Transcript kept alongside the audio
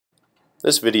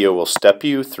This video will step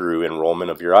you through enrollment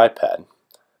of your iPad.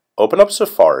 Open up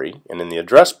Safari and in the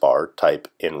address bar type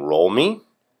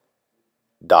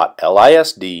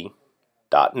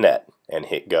enrollme.lisd.net and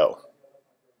hit go.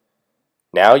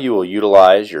 Now you will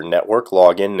utilize your network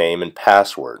login name and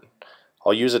password.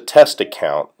 I'll use a test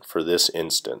account for this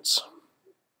instance.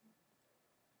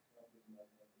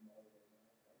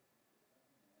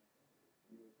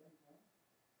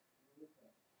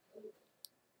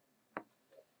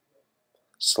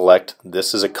 Select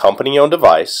 "This is a company-owned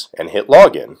device" and hit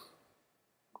Login.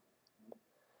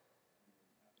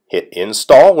 Hit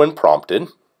Install when prompted.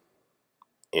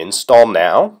 Install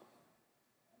now.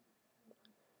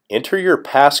 Enter your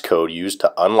passcode used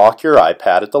to unlock your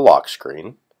iPad at the lock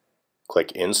screen.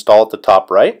 Click Install at the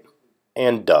top right,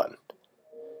 and done.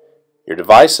 Your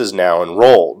device is now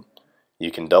enrolled. You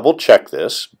can double check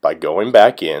this by going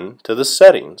back in to the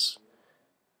settings.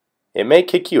 It may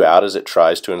kick you out as it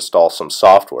tries to install some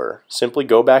software. Simply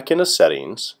go back into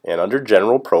Settings, and under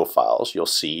General Profiles you'll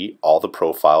see all the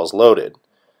profiles loaded.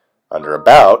 Under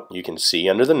About, you can see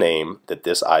under the name that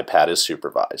this iPad is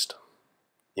supervised.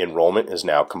 Enrollment is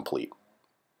now complete.